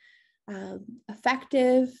have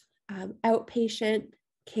effective outpatient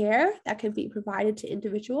care that can be provided to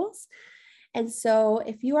individuals. And so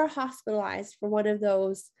if you are hospitalized for one of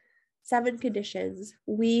those 7 conditions,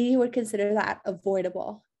 we would consider that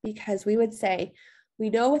avoidable, because we would say, we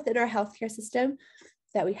know within our healthcare system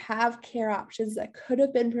that we have care options that could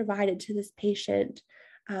have been provided to this patient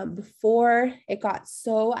before it got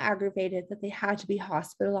so aggravated that they had to be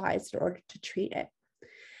hospitalized in order to treat it.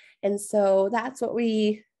 And so that's why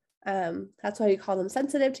we call them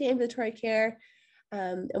sensitive to ambulatory care,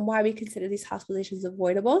 and why we consider these hospitalizations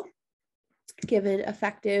avoidable, given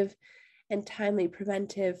effective and timely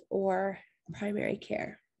preventive or primary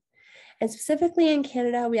care. And specifically in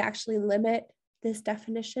Canada, we actually limit this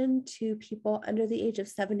definition to people under the age of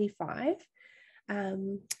 75.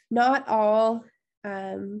 Not all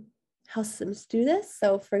health systems do this.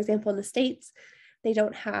 So for example, in the States, they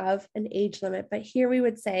don't have an age limit, but here we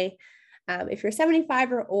would say, if you're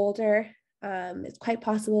 75 or older, it's quite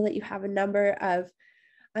possible that you have a number of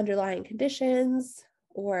underlying conditions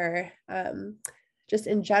or just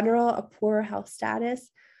in general, a poor health status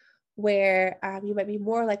where you might be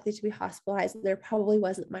more likely to be hospitalized. There probably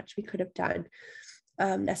wasn't much we could have done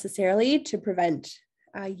necessarily to prevent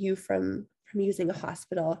you from using a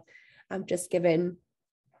hospital, just given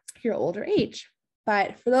your older age.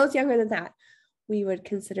 But for those younger than that, we would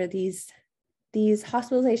consider these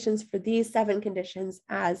hospitalizations for these 7 conditions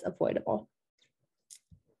as avoidable.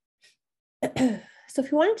 So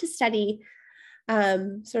if you wanted to study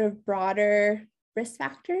sort of broader risk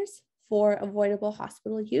factors for avoidable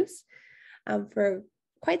hospital use. For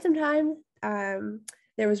quite some time,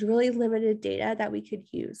 there was really limited data that we could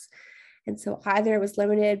use. And so either it was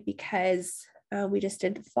limited because we just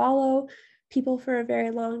didn't follow people for a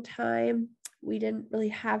very long time. We didn't really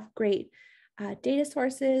have great data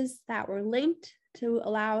sources that were linked to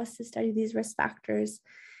allow us to study these risk factors.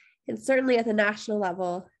 And certainly at the national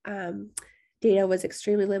level, data was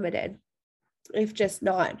extremely limited, if just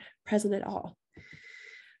not present at all.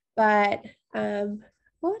 But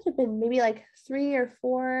what would have been maybe like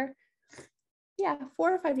 4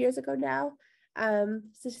 or 5 years ago now,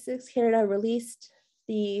 Statistics Canada released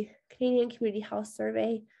the Canadian Community Health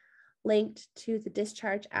Survey linked to the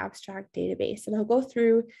discharge abstract database. And I'll go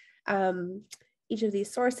through each of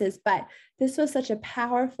these sources, but this was such a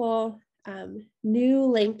powerful new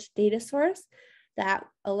linked data source that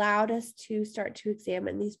allowed us to start to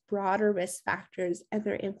examine these broader risk factors and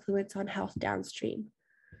their influence on health downstream.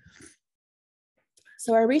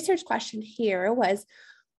 So our research question here was,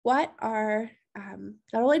 what are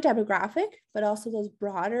not only demographic, but also those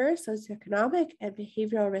broader socioeconomic and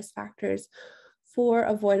behavioral risk factors for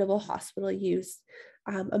avoidable hospital use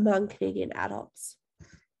among Canadian adults?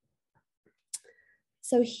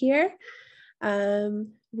 So here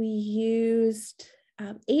we used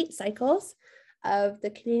 8 cycles of the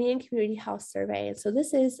Canadian Community Health Survey. And so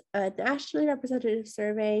this is a nationally representative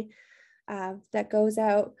survey that goes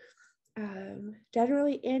out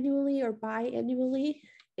generally annually or biannually.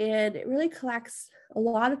 And it really collects a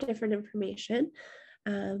lot of different information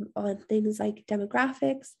on things like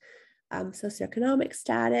demographics, socioeconomic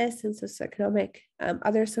status, and socioeconomic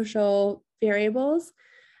other social variables,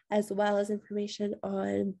 as well as information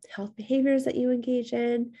on health behaviors that you engage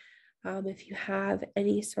in, if you have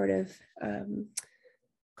any sort of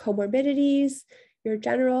comorbidities, your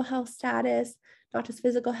general health status, not just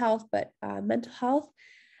physical health, but mental health,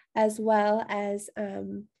 as well as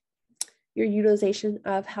your utilization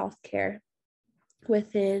of healthcare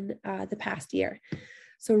within the past year.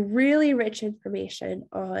 So really rich information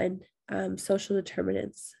on social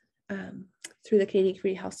determinants through the Canadian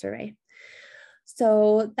Community Health Survey.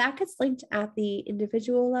 So that gets linked at the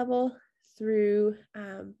individual level through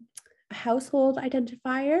a household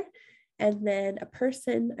identifier and then a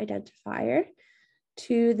person identifier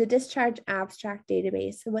to the discharge abstract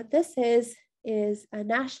database. And what this is a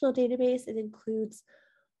national database. It includes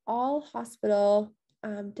all hospital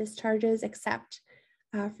discharges except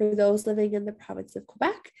for those living in the province of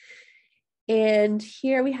Quebec. And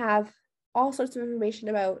here we have all sorts of information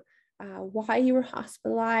about why you were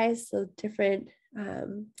hospitalized, so different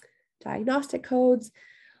diagnostic codes,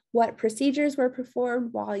 what procedures were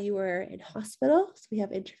performed while you were in hospital. So we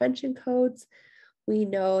have intervention codes. We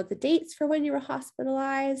know the dates for when you were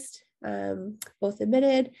hospitalized, both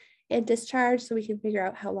admitted and discharged, so we can figure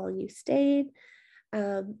out how long you stayed,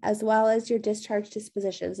 as well as your discharge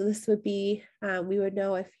disposition. So this would be, we would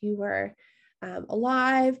know if you were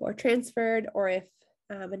alive or transferred, or if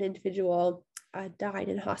an individual died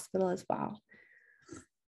in hospital as well.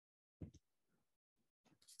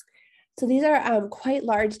 So these are quite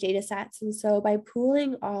large data sets. And so by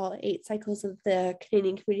pooling all 8 cycles of the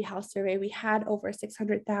Canadian Community Health Survey, we had over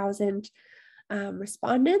 600,000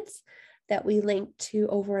 respondents that we linked to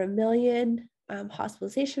over 1 million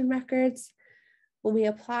hospitalization records. When we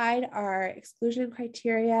applied our exclusion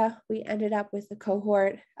criteria, we ended up with a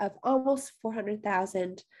cohort of almost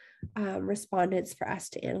 400,000 respondents for us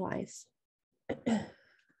to analyze.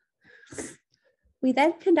 We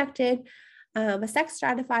then conducted a sex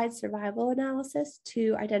stratified survival analysis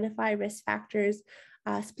to identify risk factors,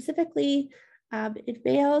 specifically in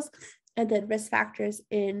males, and then risk factors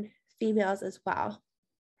in females as well.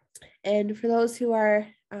 And for those who are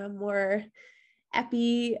more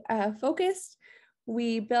epi focused,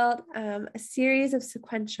 we built a series of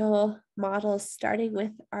sequential models starting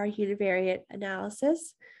with our univariate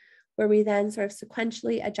analysis, where we then sort of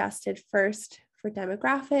sequentially adjusted first for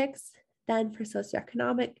demographics, then for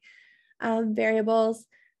socioeconomic variables,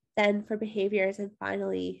 then for behaviors, and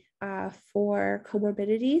finally for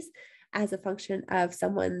comorbidities as a function of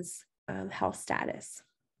someone's health status.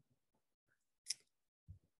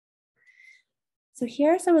 So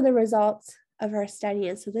here are some of the results of our study.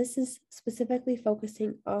 And so this is specifically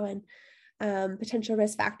focusing on potential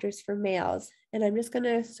risk factors for males. And I'm just going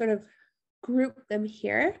to sort of group them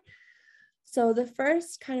here. So the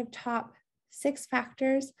first kind of top 6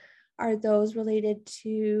 factors are those related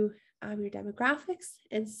to your demographics.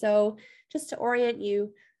 And so just to orient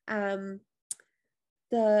you,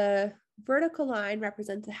 the vertical line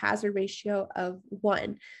represents a hazard ratio of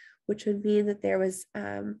 1, which would mean that there was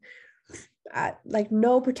like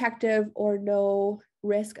no protective or no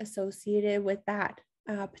risk associated with that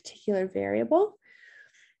particular variable.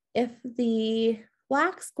 If the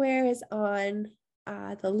black square is on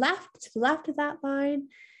to the left of that line,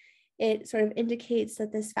 it sort of indicates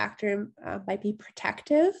that this factor might be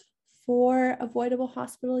protective for avoidable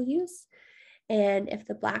hospital use. And if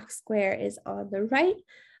the black square is on the right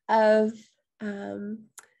of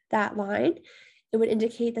that line, it would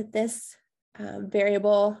indicate that this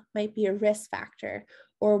variable might be a risk factor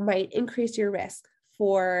or might increase your risk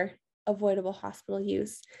for avoidable hospital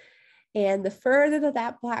use. And the further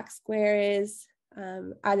that black square is,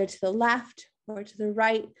 either to the left or to the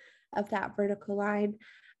right of that vertical line,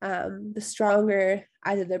 the stronger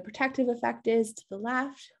either the protective effect is to the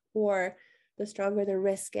left, or the stronger the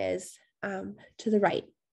risk is to the right.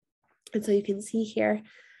 And so you can see here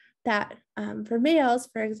that for males,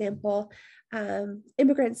 for example,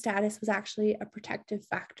 immigrant status was actually a protective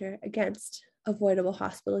factor against avoidable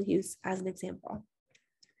hospital use, as an example.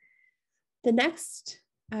 The next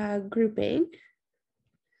grouping,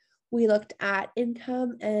 we looked at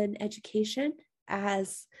income and education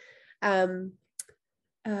as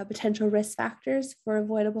potential risk factors for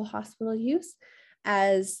avoidable hospital use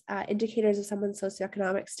as indicators of someone's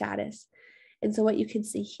socioeconomic status. And so what you can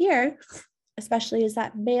see here, especially, is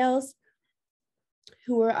that males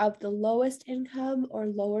who were of the lowest income or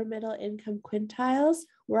lower middle income quintiles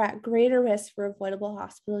were at greater risk for avoidable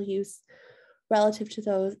hospital use relative to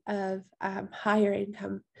those of higher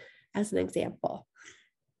income, as an example.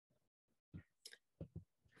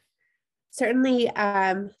 Certainly,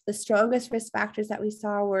 the strongest risk factors that we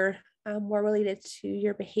saw were more related to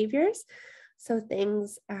your behaviors. So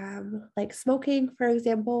things like smoking, for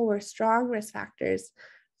example, were strong risk factors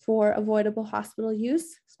for avoidable hospital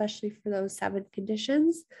use, especially for those 7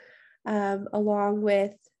 conditions, along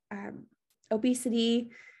with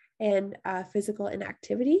obesity and physical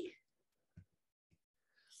inactivity.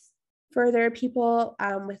 Further, people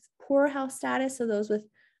with poor health status, so those with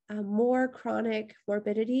more chronic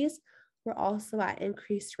morbidities, were also at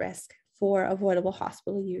increased risk for avoidable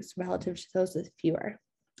hospital use relative to those with fewer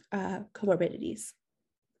comorbidities.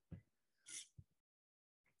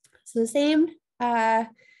 So the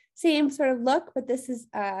same sort of look, but this is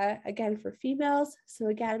again for females. So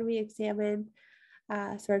again, we examined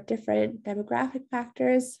sort of different demographic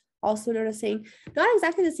factors, also noticing not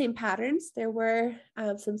exactly the same patterns. There were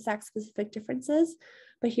some sex-specific differences,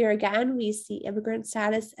 but here again, we see immigrant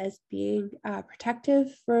status as being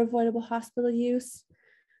protective for avoidable hospital use.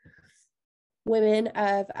 Women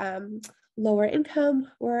of lower income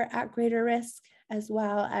were at greater risk, as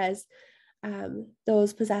well as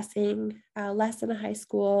those possessing less than a high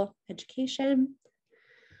school education.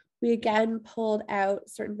 We again pulled out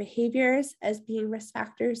certain behaviors as being risk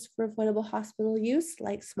factors for avoidable hospital use,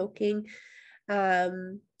 like smoking,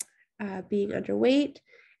 being underweight,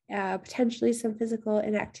 potentially some physical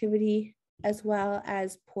inactivity, as well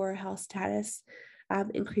as poor health status,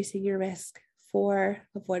 increasing your risk for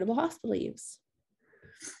avoidable hospital use.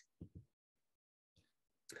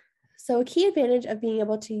 So a key advantage of being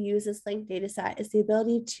able to use this linked data set is the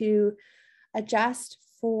ability to adjust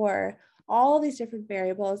for all these different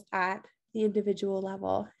variables at the individual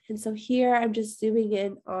level. And so here I'm just zooming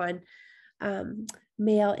in on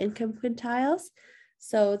male income quintiles.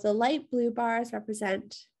 So the light blue bars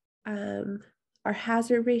represent our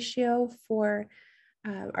hazard ratio for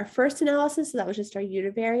our first analysis. So that was just our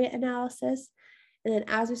univariate analysis. And then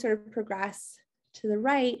as we sort of progress to the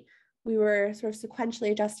right, we were sort of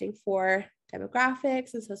sequentially adjusting for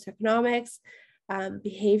demographics and socioeconomics,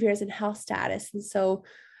 behaviors and health status. And so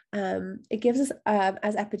it gives us,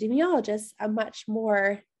 as epidemiologists, a much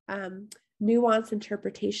more nuanced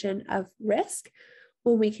interpretation of risk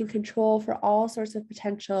when we can control for all sorts of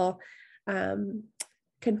potential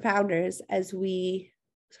confounders as we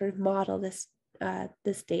sort of model this,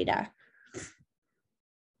 this data.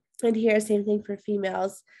 And here, same thing for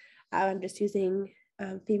females. I'm just using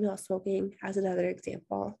female smoking as another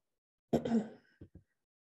example.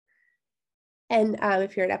 And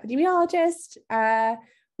if you're an epidemiologist,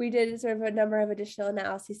 we did sort of a number of additional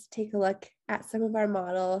analyses to take a look at some of our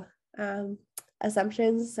model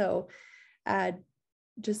assumptions. So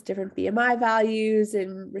just different BMI values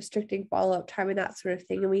and restricting follow-up time and that sort of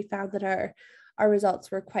thing. And we found that our results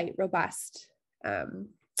were quite robust for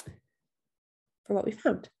what we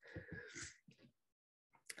found.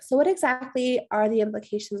 So what exactly are the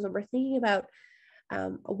implications when we're thinking about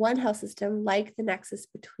one health system like the nexus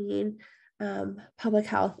between public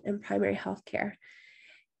health and primary health care?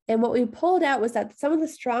 And what we pulled out was that some of the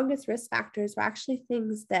strongest risk factors were actually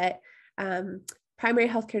things that primary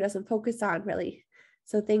healthcare doesn't focus on really.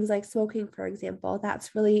 So things like smoking, for example,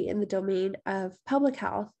 that's really in the domain of public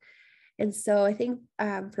health. And so I think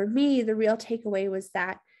for me, the real takeaway was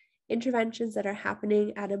that interventions that are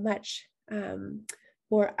happening at a much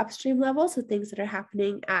more upstream level, so things that are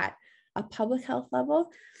happening at a public health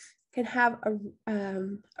level, can have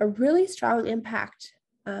a really strong impact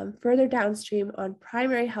further downstream on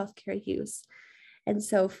primary healthcare use. And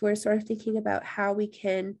so if we're sort of thinking about how we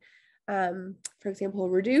can, for example,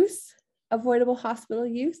 reduce avoidable hospital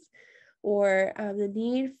use or the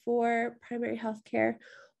need for primary healthcare,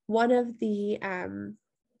 one of the,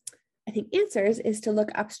 I think, answers is to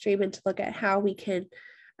look upstream and to look at how we can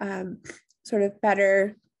sort of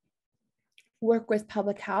better work with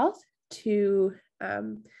public health to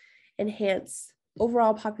enhance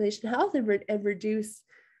overall population health and reduce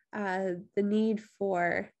the need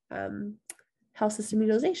for health system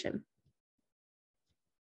utilization.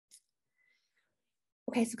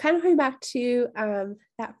 Okay, so kind of going back to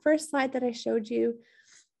that first slide that I showed you,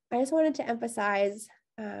 I just wanted to emphasize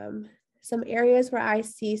some areas where I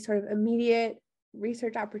see sort of immediate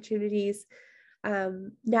research opportunities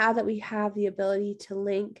now that we have the ability to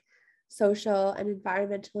link social and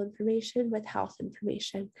environmental information with health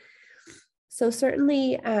information. So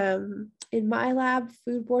certainly in my lab,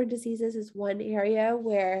 foodborne diseases is one area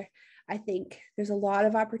where I think there's a lot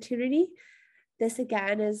of opportunity. This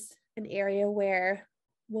again is an area where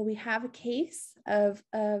when we have a case of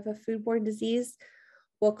a foodborne disease,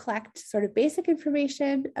 we'll collect sort of basic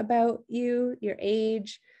information about you, your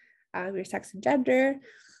age, your sex and gender.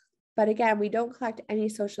 But again, we don't collect any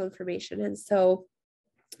social information. And so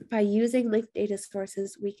by using linked data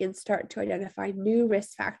sources, we can start to identify new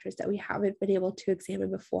risk factors that we haven't been able to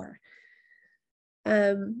examine before.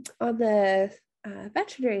 On the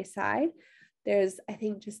veterinary side, there's, I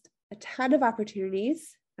think, just a ton of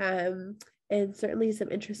opportunities, and certainly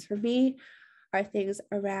some interest for me are things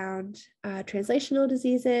around translational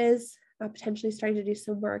diseases, potentially starting to do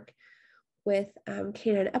some work with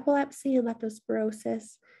canine epilepsy and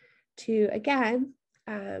leptospirosis to, again,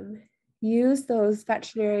 use those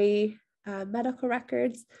veterinary medical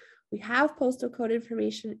records. We have postal code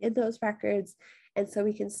information in those records, and so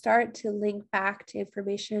we can start to link back to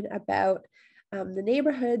information about the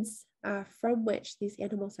neighborhoods from which these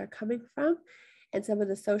animals are coming from and some of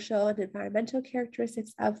the social and environmental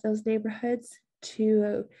characteristics of those neighborhoods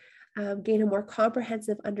to gain a more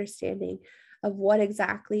comprehensive understanding of what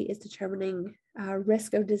exactly is determining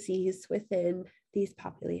risk of disease within these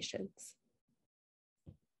populations.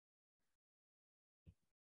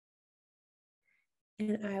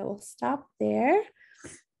 And I will stop there.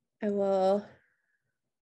 I will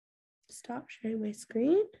stop sharing my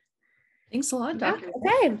screen. Thanks a lot, Dr.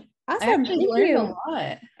 Okay, awesome. I actually Thank learned you. a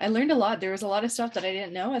lot. I learned a lot. There was a lot of stuff that I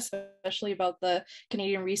didn't know, especially about the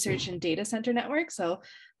Canadian Research and Data Center Network. So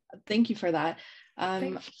thank you for that.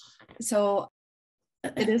 So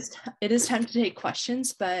it is time to take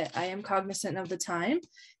questions, but I am cognizant of the time.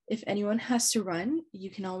 If anyone has to run, you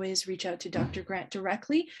can always reach out to Dr. Grant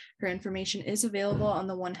directly. Her information is available on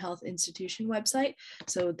the One Health Institution website.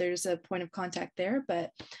 So there's a point of contact there. But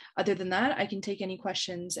other than that, I can take any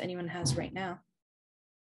questions anyone has right now.